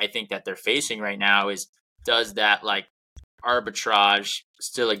part I think that they're facing right now is, does that like arbitrage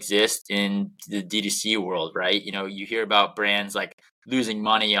still exist in the D2C world, right? You hear about brands like losing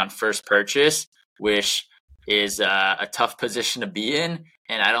money on first purchase, which is a tough position to be in.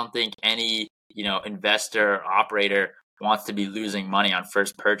 And I don't think any, investor or operator wants to be losing money on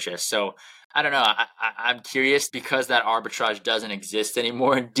first purchase. So I don't know. I'm curious, because that arbitrage doesn't exist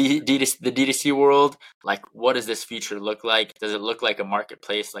anymore in the D2C world. Like, what does this future look like? Does it look like a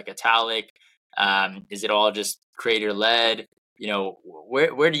marketplace like Italic? Is it all just creator led?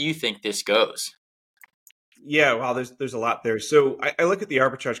 Where do you think this goes? Yeah, wow, there's a lot there. So I look at the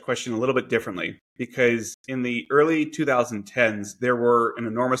arbitrage question a little bit differently because in the early 2010s, there were an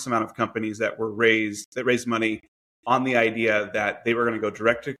enormous amount of companies that raised money on the idea that they were going to go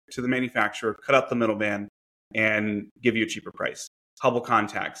direct to the manufacturer, cut out the middleman, and give you a cheaper price. Hubble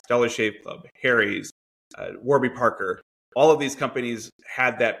Contacts, Dollar Shave Club, Harry's, Warby Parker, all of these companies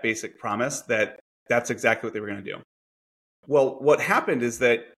had that basic promise that that's exactly what they were going to do. Well, what happened is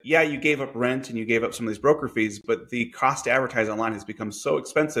that, yeah, you gave up rent and you gave up some of these broker fees, but the cost to advertise online has become so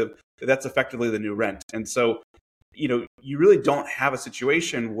expensive that that's effectively the new rent. And so, you really don't have a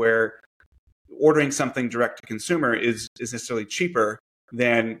situation where ordering something direct to consumer is necessarily cheaper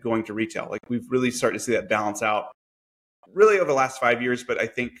than going to retail. Like we've really started to see that balance out really over the last 5 years, but I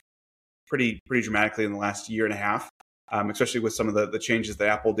think pretty dramatically in the last year and a half, especially with some of the changes that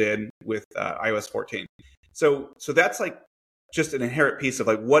Apple did with iOS 14. So that's like just an inherent piece of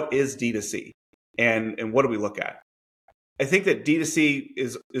like, what is D2C and what do we look at? I think that D2C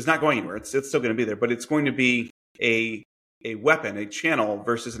is not going anywhere. It's still going to be there, but it's going to be a weapon, a channel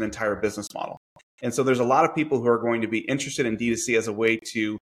versus an entire business model. And so there's a lot of people who are going to be interested in D2C as a way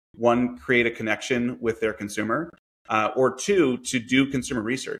to, one, create a connection with their consumer, or two, to do consumer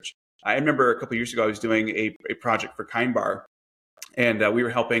research. I remember a couple of years ago, I was doing a project for Kind Bar, and we were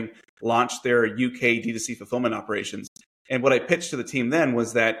helping launch their UK D2C fulfillment operations. And what I pitched to the team then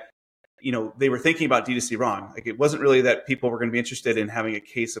was that, they were thinking about D2C wrong. Like it wasn't really that people were going to be interested in having a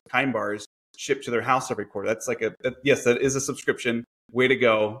case of Kind Bars shipped to their house every quarter. That's like yes, that is a subscription. Way to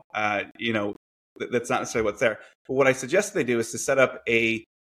go. That's not necessarily what's there. But what I suggest they do is to set up a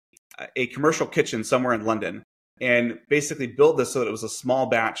commercial kitchen somewhere in London and basically build this so that it was a small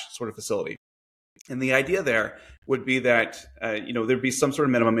batch sort of facility. And the idea there would be that, there'd be some sort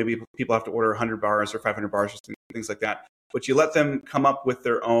of minimum. Maybe people have to order 100 bars or 500 bars or things like that. But you let them come up with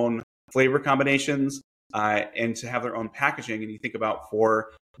their own flavor combinations and to have their own packaging. And you think about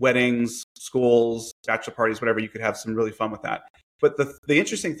for weddings, schools, bachelor parties, whatever, you could have some really fun with that. But the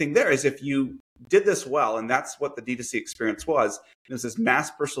interesting thing there is if you did this well, and that's what the D2C experience was, it was this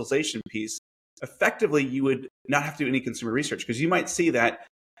mass personalization piece, effectively you would not have to do any consumer research because you might see that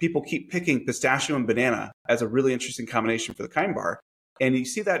people keep picking pistachio and banana as a really interesting combination for the Kind Bar. And you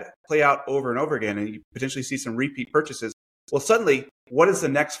see that play out over and over again, and you potentially see some repeat purchases. Well, suddenly, what is the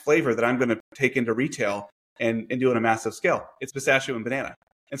next flavor that I'm going to take into retail and do on a massive scale? It's pistachio and banana.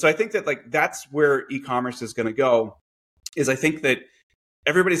 And so I think that that's where e-commerce is going to go, is I think that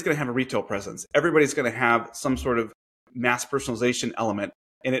everybody's going to have a retail presence. Everybody's going to have some sort of mass personalization element.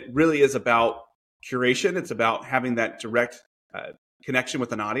 And it really is about curation. It's about having that direct connection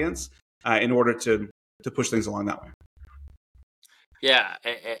with an audience in order to push things along that way. Yeah,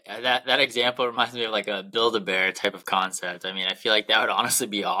 that example reminds me of like a Build-A-Bear type of concept. I mean, I feel like that would honestly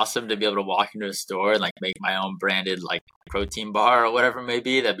be awesome to be able to walk into a store and like make my own branded like protein bar or whatever it may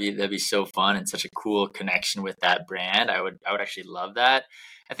be. That'd be so fun and such a cool connection with that brand. I would actually love that.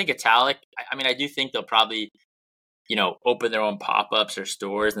 I think Italic, I mean, I do think they'll probably, open their own pop-ups or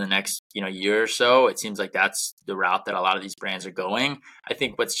stores in the next, year or so. It seems like that's the route that a lot of these brands are going. I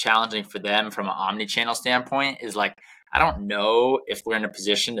think what's challenging for them from an omni-channel standpoint is like, I don't know if we're in a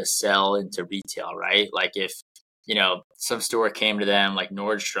position to sell into retail, right? Like if, some store came to them like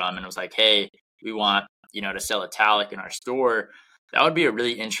Nordstrom and was like, hey, we want, to sell Italic in our store. That would be a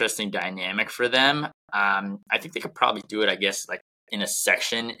really interesting dynamic for them. I think they could probably do it, I guess, like in a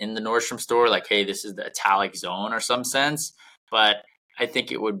section in the Nordstrom store, like, hey, this is the Italic zone or some sense. But I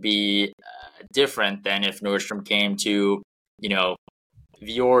think it would be different than if Nordstrom came to,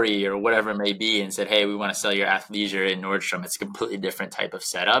 Viore or whatever it may be and said, hey, we want to sell your athleisure in Nordstrom. It's a completely different type of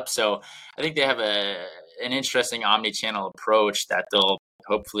setup. So I think they have an interesting omni-channel approach that they'll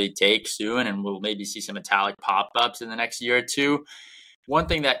hopefully take soon, and we'll maybe see some Italic pop-ups in the next year or two. One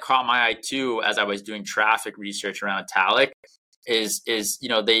thing that caught my eye too, as I was doing traffic research around Italic is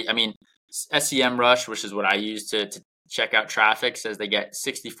SEMrush, which is what I use to check out traffic, says they get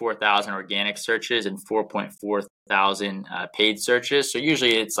 64,000 organic searches and 4.4 thousand paid searches. So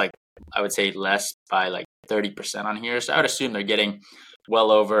usually it's like, I would say less by like 30% on here. So I would assume they're getting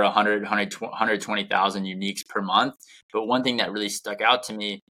well over 120,000 uniques per month. But one thing that really stuck out to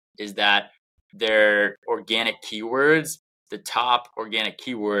me is that their organic keywords, the top organic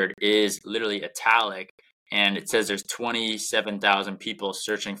keyword is literally Italic. And it says there's 27,000 people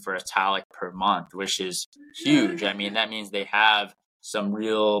searching for Italic per month, which is huge. I mean, that means they have some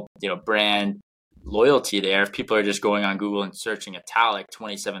real, brand loyalty there. If people are just going on Google and searching Italic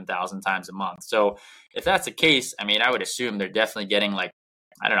 27,000 times a month. So if that's the case, I mean, I would assume they're definitely getting like,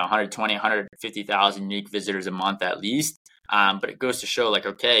 I don't know, 120, 150,000 unique visitors a month at least. But it goes to show like,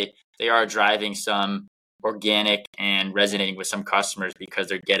 okay, they are driving some organic and resonating with some customers because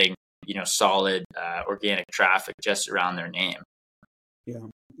they're getting, solid organic traffic just around their name. Yeah.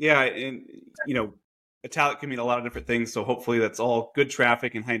 Yeah. And, Italic can mean a lot of different things. So hopefully that's all good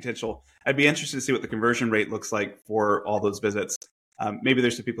traffic and high intentional. I'd be interested to see what the conversion rate looks like for all those visits. Maybe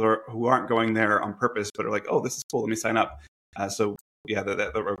there's some people who aren't going there on purpose, but are like, oh, this is cool. Let me sign up. So yeah,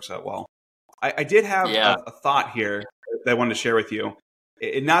 that works out well. I did have a thought here that I wanted to share with you.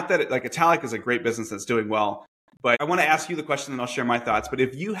 Not that Italic is a great business that's doing well, but I want to ask you the question and I'll share my thoughts. But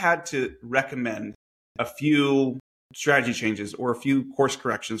if you had to recommend a few strategy changes or a few course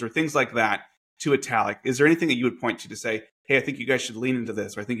corrections or things like that to Italic, is there anything that you would point to say, hey, I think you guys should lean into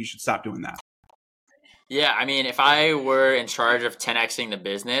this, or I think you should stop doing that? Yeah, I mean, if I were in charge of 10xing the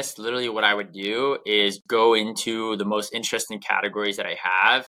business, literally what I would do is go into the most interesting categories that I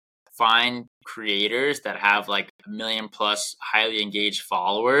have, find creators that have like 1 million plus highly engaged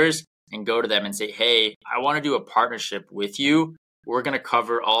followers, and go to them and say, hey, I want to do a partnership with you. We're going to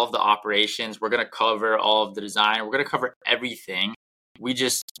cover all of the operations. We're going to cover all of the design. We're going to cover everything. We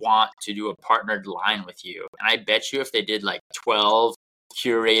just want to do a partnered line with you. And I bet you if they did like 12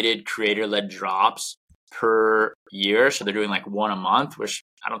 curated creator-led drops per year, so they're doing like one a month, which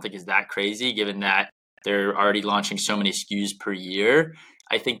I don't think is that crazy given that they're already launching so many SKUs per year,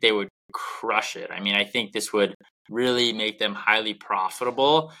 I think they would crush it. I mean, I think this would really make them highly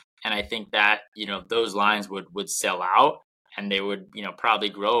profitable. And I think that, those lines would sell out. And they would, probably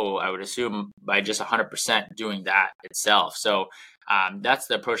grow, I would assume, by just 100% doing that itself. So that's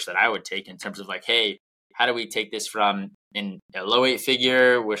the approach that I would take in terms of like, hey, how do we take this from in a low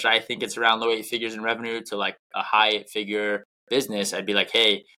 8-figure, which I think it's around low 8 figures in revenue, to like a high 8-figure business? I'd be like,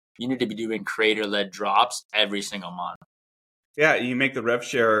 hey, you need to be doing creator-led drops every single month. Yeah, you make the rev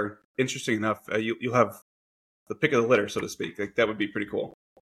share interesting enough. You'll have the pick of the litter, so to speak. Like that would be pretty cool.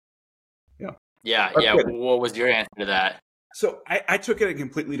 Yeah. Yeah. What was your answer to that? So I took it a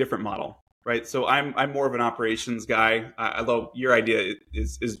completely different model, right? So I'm more of an operations guy. Although your idea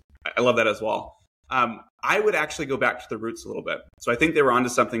is I love that as well. I would actually go back to the roots a little bit. So I think they were onto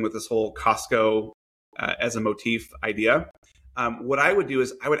something with this whole Costco as a motif idea. What I would do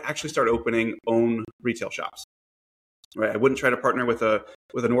is I would actually start opening own retail shops. Right? I wouldn't try to partner with a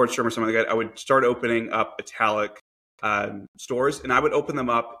Nordstrom or something like that. I would start opening up Italic stores, and I would open them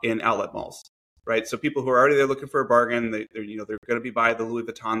up in outlet malls. Right, so people who are already there looking for a bargain, they're going to be by the Louis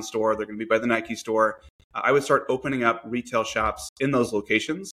Vuitton store, they're going to be by the Nike store. I would start opening up retail shops in those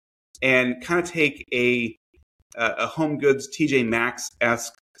locations, and kind of take a home goods TJ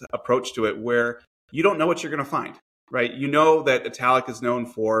Maxx-esque approach to it, where you don't know what you're going to find. Right, you know that Italic is known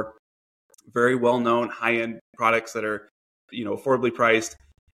for very well-known high-end products that are affordably priced,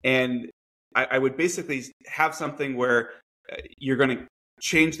 and I would basically have something where you're going to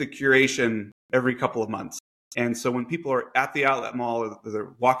change the curation every couple of months. And so when people are at the outlet mall or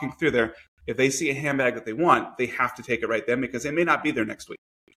they're walking through there, if they see a handbag that they want, they have to take it right then because they may not be there next week.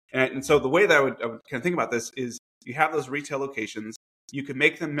 And so the way that I would kind of think about this is you have those retail locations. You could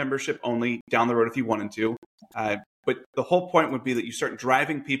make them membership only down the road if you wanted to. But the whole point would be that you start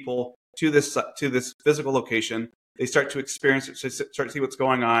driving people to this physical location. They start to experience it, start to see what's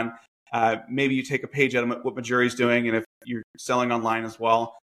going on. Maybe you take a page out of what Majuri's doing, and if you're selling online as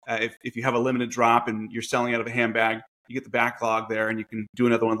well, if you have a limited drop and you're selling out of a handbag, you get the backlog there, and you can do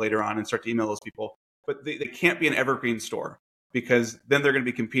another one later on and start to email those people. But they can't be an evergreen store because then they're going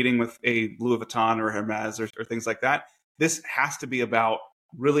to be competing with a Louis Vuitton or Hermes or things like that. This has to be about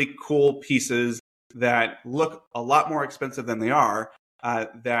really cool pieces that look a lot more expensive than they are,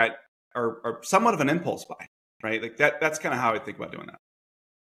 that are somewhat of an impulse buy, right? Like that's kind of how I think about doing that.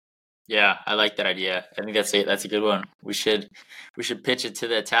 Yeah, I like that idea. I think that's a good one. We should pitch it to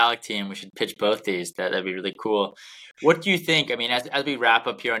the Italic team. We should pitch both these. That'd be really cool. What do you think? I mean, as we wrap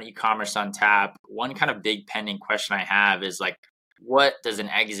up here on e-commerce on tap, one kind of big pending question I have is like, what does an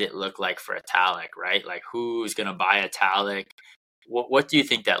exit look like for Italic, right? Like who's going to buy Italic? What do you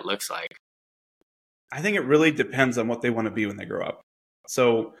think that looks like? I think it really depends on what they want to be when they grow up.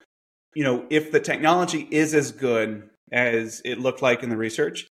 So, if the technology is as good as it looked like in the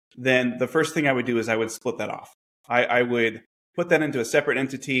research, then the first thing I would do is I would split that off. I would put that into a separate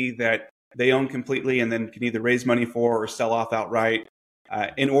entity that they own completely and then can either raise money for or sell off outright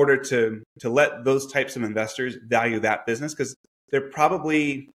in order to let those types of investors value that business. Because they're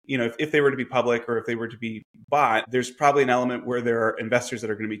probably, if they were to be public or if they were to be bought, there's probably an element where there are investors that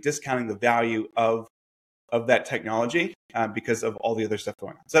are going to be discounting the value of that technology because of all the other stuff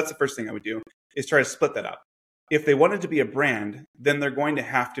going on. So that's the first thing I would do, is try to split that up. If they wanted to be a brand, then they're going to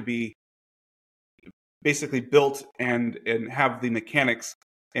have to be basically built and have the mechanics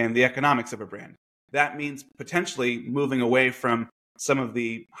and the economics of a brand. that means potentially moving away from some of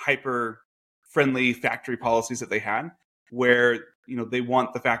the hyper friendly factory policies that they had, where they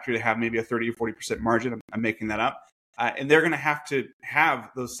want the factory to have maybe a 30 or 40% margin. I'm making that up. And they're going to have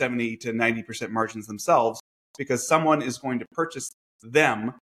those 70 to 90% margins themselves, because someone is going to purchase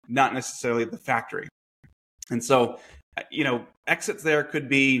them, not necessarily the factory. And so, exits there could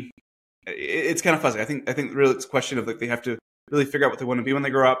be, it's kind of fuzzy. I think really it's a question of, like, they have to really figure out what they want to be when they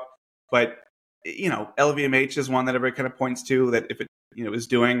grow up. But, LVMH is one that everybody kind of points to, that if it, is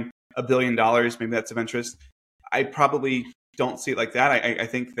doing $1 billion, maybe that's of interest. I probably don't see it like that. I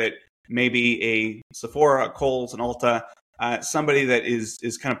think that maybe a Sephora, a Kohl's, an Ulta, somebody that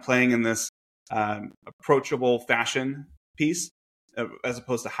is kind of playing in this approachable fashion piece, as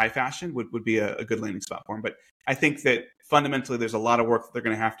opposed to high fashion, would be a good landing spot for them. But I think that fundamentally there's a lot of work that they're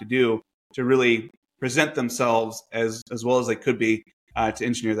going to have to do to really present themselves as well as they could be, to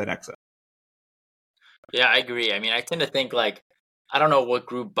engineer that exit. Yeah, I agree. I mean, I tend to think, like, I don't know what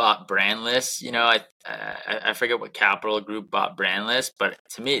group bought Brandless. I forget what Capital Group bought Brandless, but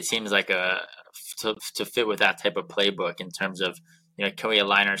to me, it seems like to fit with that type of playbook in terms of, can we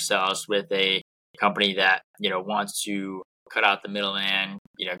align ourselves with a company that, wants to cut out the middleman,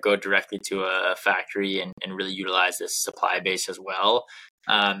 go directly to a factory and really utilize this supply base as well.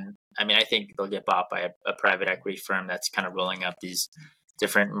 I think they'll get bought by a private equity firm that's kind of rolling up these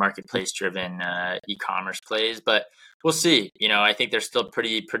different marketplace driven e-commerce plays, but we'll see. I think they're still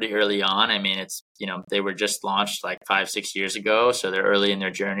pretty early on. I mean, it's, they were just launched like 5-6 years ago, so they're early in their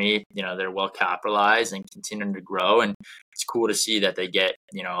journey. They're well capitalized and continuing to grow, and it's cool to see that they get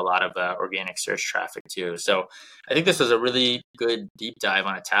a lot of organic search traffic too. So I think this was a really good deep dive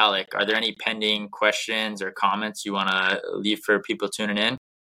on Italic. Are there any pending questions or comments you want to leave for people tuning in?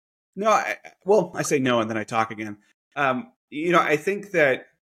 No, I say no and then I talk again. I think that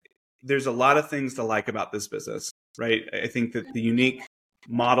there's a lot of things to like about this business, right? I think that the unique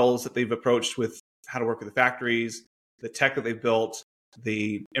models that they've approached with how to work with the factories, the tech that they've built,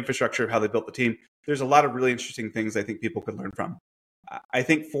 the infrastructure of how they built the team, there's a lot of really interesting things I think people could learn from. I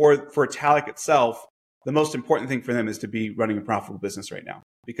think for Italic itself, the most important thing for them is to be running a profitable business right now,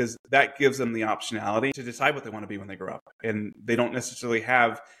 because that gives them the optionality to decide what they want to be when they grow up. And they don't necessarily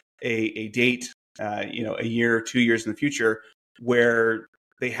have a date, a year, 2 years in the future where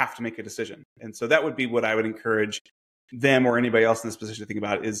they have to make a decision. And so that would be what I would encourage them or anybody else in this position to think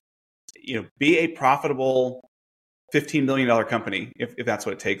about is, be a profitable $15 million company if that's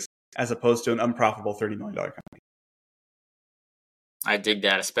what it takes, as opposed to an unprofitable $30 million company. I dig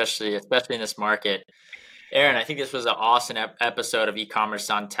that, especially in this market. Aaron, I think this was an awesome episode of E-commerce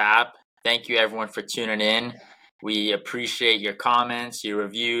on Tap. Thank you everyone for tuning in. We appreciate your comments, your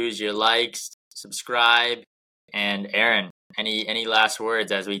reviews, your likes, subscribe. And Aaron, any last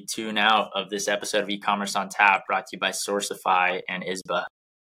words as we tune out of this episode of E-commerce on Tap, brought to you by Sourcify and Izba?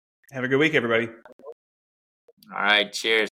 Have a good week, everybody. All right, cheers.